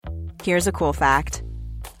Here's a cool fact.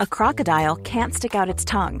 A crocodile can't stick out its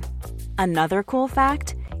tongue. Another cool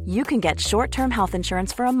fact, you can get short-term health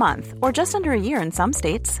insurance for a month or just under a year in some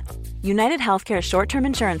states. United Healthcare short-term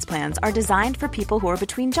insurance plans are designed for people who are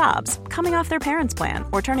between jobs, coming off their parents' plan,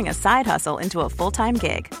 or turning a side hustle into a full-time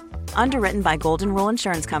gig. Underwritten by Golden Rule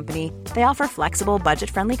Insurance Company, they offer flexible,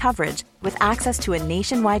 budget-friendly coverage with access to a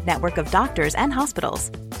nationwide network of doctors and hospitals.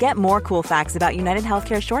 Get more cool facts about United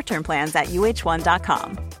Healthcare short-term plans at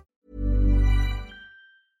uh1.com.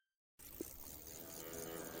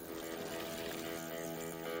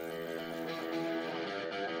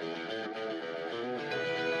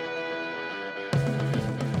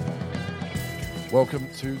 Welcome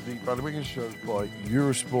to the Bradley Wiggins Show by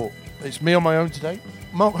Eurosport. It's me on my own today.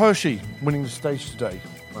 Marc Hirschi winning the stage today.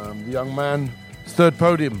 The young man, third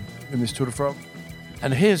podium in this Tour de France.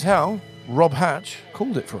 And here's how Rob Hatch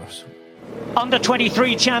called it for us. Under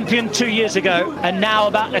 23 champion 2 years ago, and now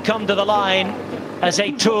about to come to the line as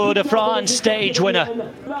a Tour de France stage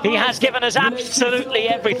winner. He has given us absolutely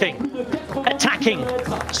everything. Attacking,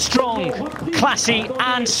 strong, classy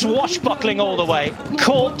and swashbuckling all the way.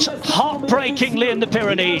 Caught heartbreakingly in the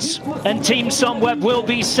Pyrenees, and Team Sunweb will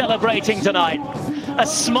be celebrating tonight. A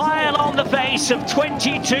smile on the face of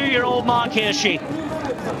 22-year-old Marc Hirschi.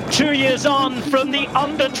 2 years on from the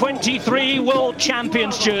under 23 World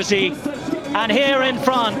Champions jersey. And here in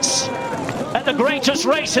France, at the greatest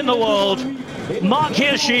race in the world, Marc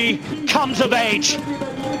Hirschi comes of age.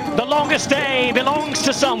 The longest day belongs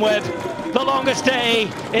to Sunweb. The longest day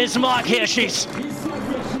is Marc Hirschi's.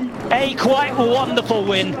 A quite wonderful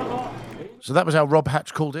win. So that was how Rob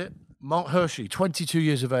Hatch called it. Marc Hirschi, 22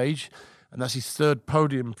 years of age, and that's his third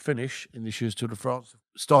podium finish in this year's Tour de France.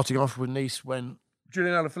 Starting off with Nice when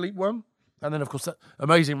Julien Alaphilippe won, and then, of course, that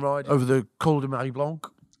amazing ride over the Col de Marie Blanc,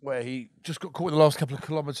 where he just got caught in the last couple of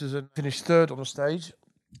kilometres and finished third on the stage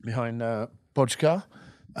behind Pogačar.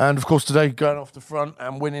 And, of course, today going off the front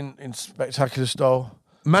and winning in spectacular style.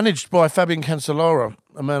 Managed by Fabian Cancellara,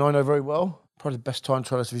 a man I know very well, probably the best time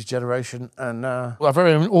trialist of his generation, and our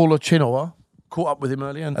very own Orla Chinoa caught up with him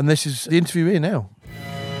earlier, and this is the interview here now.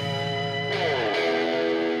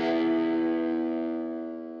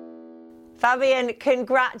 Fabian,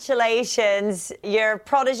 congratulations. Your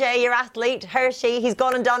protege, your athlete, Hirschi, he's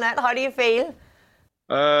gone and done it. How do you feel?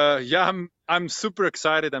 I'm super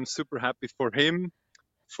excited. I'm super happy for him,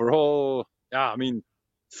 for all.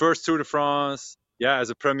 First Tour de France.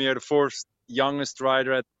 As a premier, the fourth youngest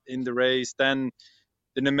rider in the race. Then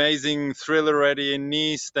an amazing thrill already in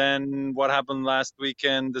Nice. Then what happened last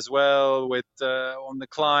weekend as well with on the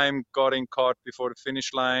climb, getting caught before the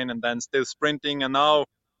finish line, and then still sprinting. And now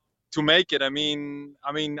to make it, I'm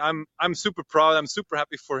super proud. I'm super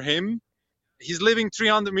happy for him. He's living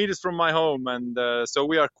 300 meters from my home, and so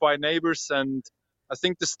we are quite neighbors. And I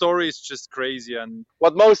think the story is just crazy. And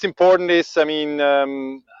what most important is,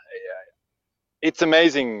 it's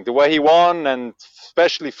amazing the way he won, and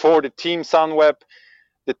especially for the team Sunweb,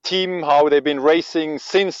 the team, how they've been racing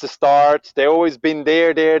since the start. They've always been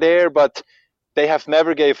there, but they have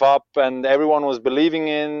never gave up, and everyone was believing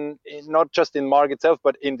in not just in Marc itself,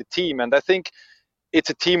 but in the team. And I think it's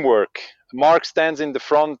a teamwork. Marc stands in the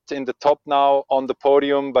front, in the top now on the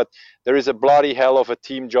podium, but there is a bloody hell of a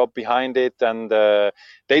team job behind it, and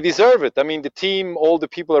they deserve it. The team, all the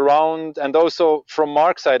people around, and also from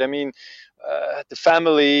Marc's side, the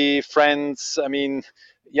family, friends,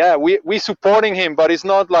 we supporting him, but it's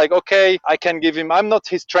not like, okay, I can give him, I'm not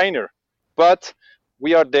his trainer, but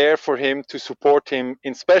we are there for him to support him,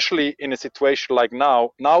 especially in a situation like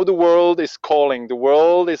now. Now the world is calling, the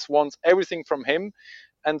world wants everything from him.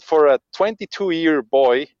 And for a 22-year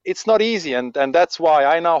boy, it's not easy. And that's why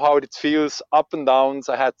I know how it feels, up and downs.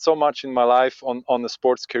 I had so much in my life on the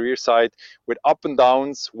sports career side with up and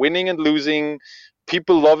downs, winning and losing,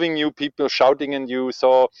 people loving you, people shouting at you.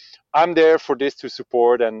 So I'm there for this to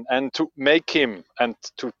support and to make him and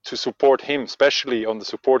to support him, especially on the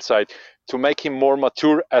support side, to make him more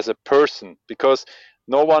mature as a person, because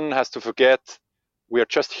no one has to forget we are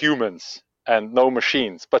just humans and no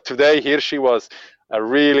machines. But today Hirschi was a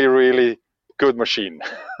really, really good machine.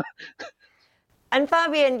 And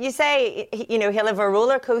Fabian, you say, he'll have a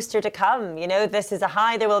roller coaster to come. This is a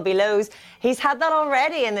high, there will be lows. He's had that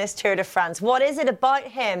already in this Tour de France. What is it about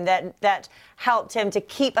him that helped him to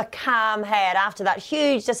keep a calm head after that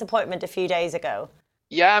huge disappointment a few days ago?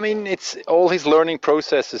 Yeah, it's all his learning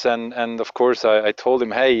processes. And of course, I told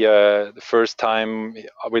him, hey, the first time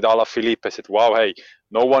with Alaphilippe, I said, wow, hey,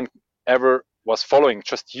 no one ever was following,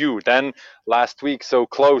 just you. Then last week, so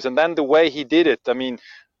close. And then the way he did it,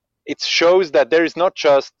 it shows that there is not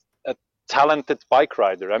just a talented bike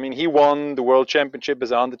rider. I mean, he won the World Championship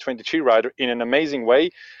as an under-23 rider in an amazing way.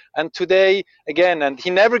 And today, again, and he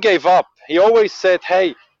never gave up. He always said,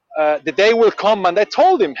 hey, the day will come. And I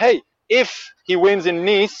told him, hey, if he wins in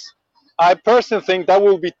Nice, I personally think that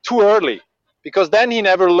will be too early, because then he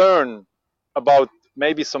never learned about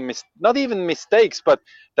maybe some, not even mistakes, but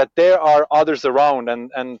that there are others around.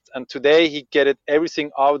 And today he get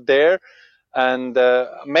everything out there. And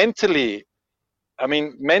mentally,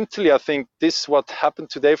 I think this what happened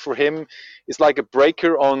today for him is like a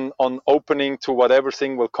breaker on opening to whatever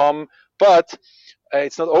thing will come. But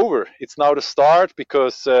it's not over. It's now the start,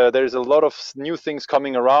 because there's a lot of new things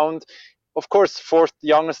coming around. Of course, fourth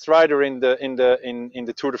youngest rider in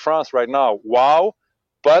the Tour de France right now. Wow!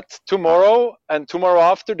 But tomorrow and tomorrow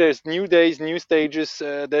after, there's new days, new stages.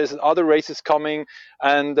 There's other races coming,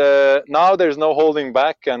 and now there's no holding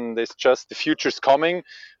back, and it's just the future's coming.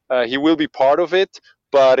 He will be part of it,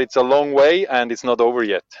 but it's a long way and it's not over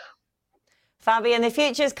yet. Fabian, the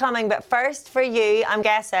future's coming, but first for you, I'm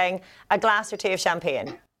guessing, a glass or two of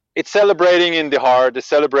champagne. It's celebrating in the heart, it's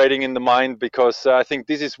celebrating in the mind, because I think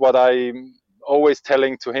this is what I'm always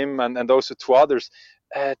telling to him and also to others.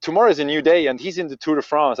 Tomorrow is a new day and he's in the Tour de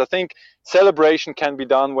France. I think celebration can be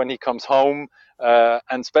done when he comes home,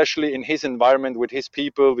 and especially in his environment with his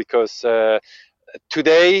people, because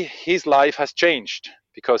today his life has changed,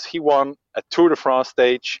 because he won a Tour de France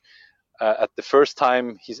stage at the first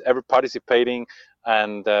time he's ever participating,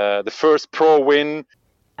 and the first pro win.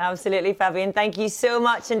 Absolutely, Fabian. Thank you so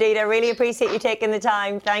much indeed. I really appreciate you taking the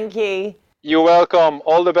time. Thank you. You're welcome.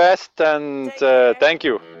 All the best, and thank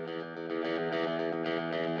you.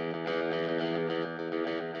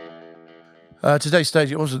 Today's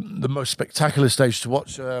stage, it wasn't the most spectacular stage to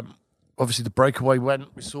watch. Obviously, the breakaway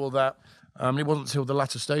went. We saw that. It wasn't until the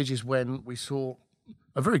latter stages when we saw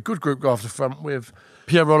a very good group go off the front with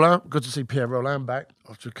Pierre Rolland. Good to see Pierre Rolland back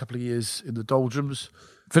after a couple of years in the doldrums.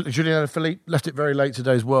 Julien Alaphilippe left it very late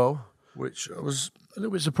today as well, which I was a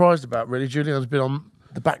little bit surprised about, really. Julian's been on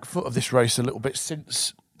the back foot of this race a little bit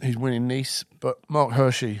since he's winning Nice. But Marc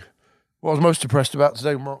Hirschi, what I was most impressed about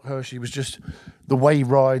today with Marc Hirschi was just the way he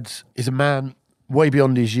rides. He's a man way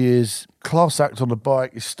beyond his years, class act on the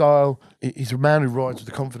bike, his style. He's a man who rides with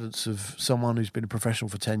the confidence of someone who's been a professional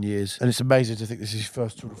for 10 years. And it's amazing to think this is his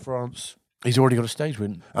first Tour de France. He's already got a stage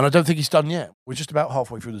win. And I don't think he's done yet. We're just about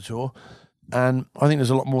halfway through the Tour. And I think there's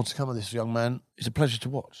a lot more to come of this young man. It's a pleasure to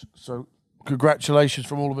watch. So congratulations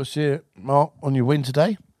from all of us here, Mark, on your win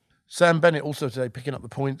today. Sam Bennett also today picking up the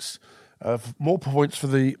points. More points for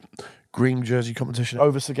the green jersey competition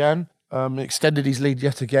over Sagan. Extended his lead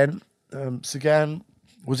yet again. Sagan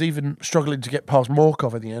was even struggling to get past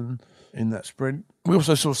Morkov at the end in that sprint. We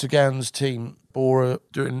also saw Sagan's team, Bora,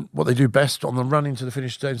 doing what they do best on the run into the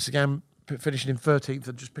finish today. And Sagan finishing in 13th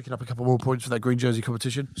and just picking up a couple more points for that green jersey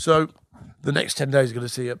competition. So the next 10 days are going to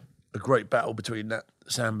see a great battle between that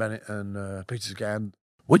Sam Bennett and Peter Sagan,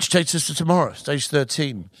 which takes us to tomorrow, stage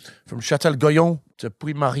 13, from Châtel-Goyon to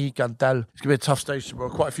Puy-Marie-Cantal. It's going to be a tough stage tomorrow.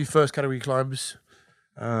 Quite a few first category climbs,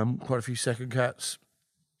 quite a few second cats,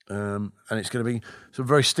 and it's going to be some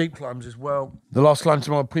very steep climbs as well. The last climb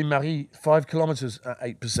tomorrow, Puy-Marie, 5 kilometres at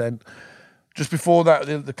 8%. Just before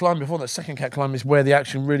that, the climb before that, second cat climb, is where the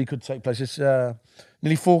action really could take place. It's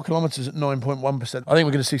nearly 4 kilometres at 9.1%. I think we're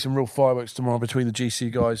going to see some real fireworks tomorrow between the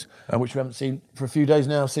GC guys, which we haven't seen for a few days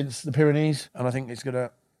now since the Pyrenees. And I think it's going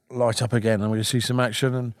to light up again, and we're going to see some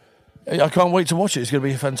action. And I can't wait to watch it. It's going to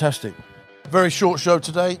be fantastic. Very short show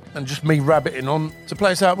today, and just me rabbiting on. To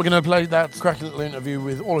play us out, we're going to play that cracking little interview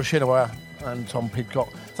with Ola Chenoweth and Tom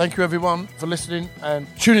Pidcock. Thank you, everyone, for listening, and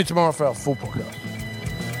tune in tomorrow for our full podcast.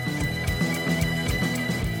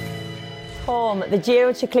 Tom, the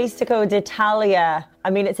Giro Ciclistico d'Italia. I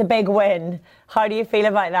mean, it's a big win. How do you feel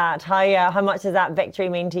about that? How much does that victory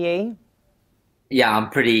mean to you? Yeah, I'm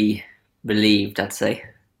pretty relieved, I'd say.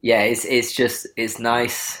 Yeah, it's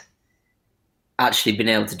nice actually being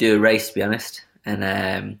able to do a race, to be honest, and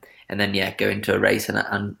then go into a race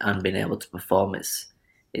and being able to perform.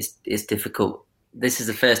 It's difficult. This is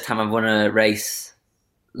the first time I've won a race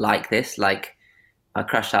like this. Like, I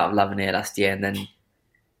crashed out of L'Avenir last year, and then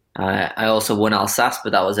I also won Alsace,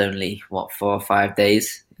 but that was only 4 or 5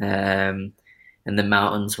 days, and the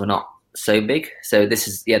mountains were not so big. So this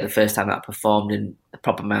is the first time that I performed in the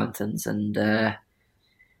proper mountains, and I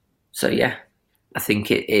think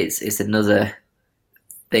it's another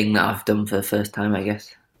thing that I've done for the first time, I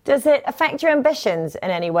guess. Does it affect your ambitions in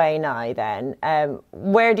any way now then?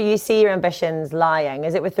 Where do you see your ambitions lying?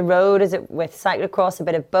 Is it with the road? Is it with cyclocross? A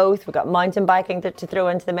bit of both? We've got mountain biking to throw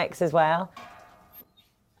into the mix as well.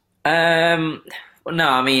 No,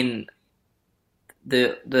 I mean,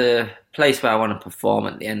 the place where I want to perform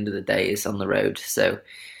at the end of the day is on the road. So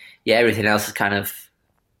yeah, everything else is kind of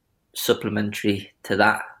supplementary to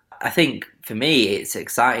that. I think for me, it's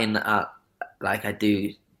exciting that I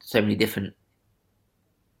do so many different,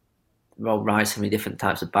 ride so many different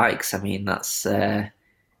types of bikes. I mean, that's I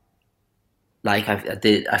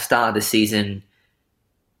started the season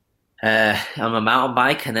on my mountain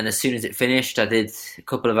bike, and then as soon as it finished, I did a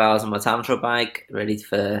couple of hours on my time trial bike, ready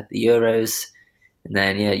for the Euros, and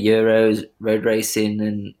then Euros, road racing,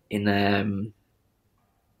 and in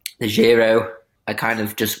the Giro. I kind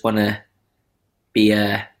of just want to be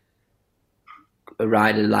a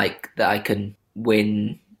rider that I can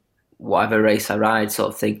win whatever race I ride, sort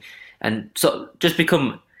of thing, and so just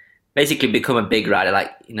become a big rider.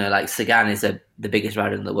 Like Sagan is the biggest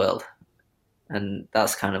rider in the world, and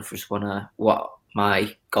that's kind of just what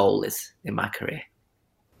my goal is in my career.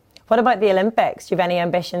 What about the Olympics? Do you have any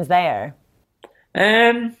ambitions there?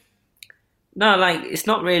 No, it's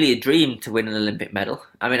not really a dream to win an Olympic medal.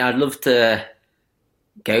 I mean, I'd love to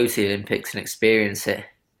go to the Olympics and experience it,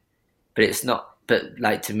 but it's not.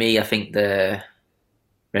 But to me, I think the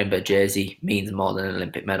rainbow jersey means more than an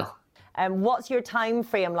Olympic medal. What's your time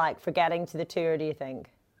frame like for getting to the Tour, do you think?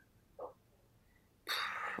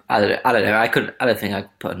 I don't know. I don't think I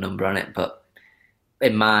could put a number on it, but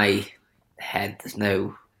in my head, there's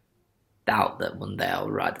no doubt that one day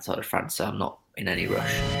I'll ride the Tour de France, so I'm not in any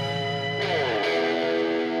rush.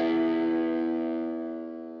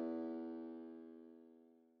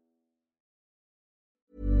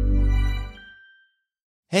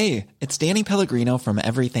 Hey, it's Danny Pellegrino from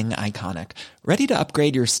Everything Iconic. Ready to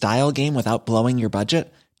upgrade your style game without blowing your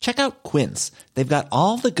budget? Check out Quince. They've got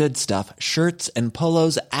all the good stuff, shirts and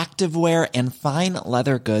polos, activewear, and fine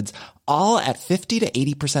leather goods, all at 50 to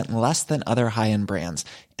 80% less than other high-end brands.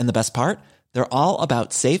 And the best part? They're all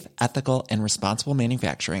about safe, ethical, and responsible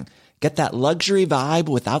manufacturing. Get that luxury vibe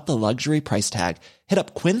without the luxury price tag. Hit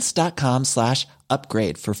up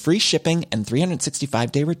quince.com/upgrade for free shipping and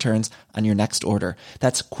 365-day returns on your next order.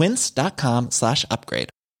 That's quince.com/upgrade.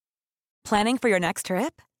 Planning for your next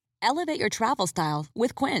trip? Elevate your travel style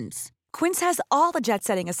with Quince. Quince has all the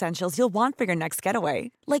jet-setting essentials you'll want for your next getaway,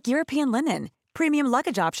 like European linen, premium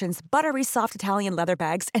luggage options, buttery soft Italian leather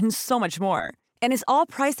bags, and so much more. And is all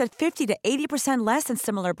priced at 50 to 80% less than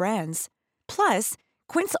similar brands. Plus,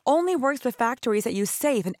 Quince only works with factories that use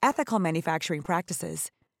safe and ethical manufacturing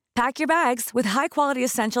practices. Pack your bags with high-quality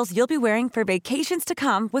essentials you'll be wearing for vacations to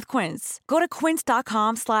come with Quince. Go to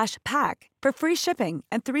quince.com/pack for free shipping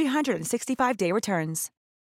and 365-day returns.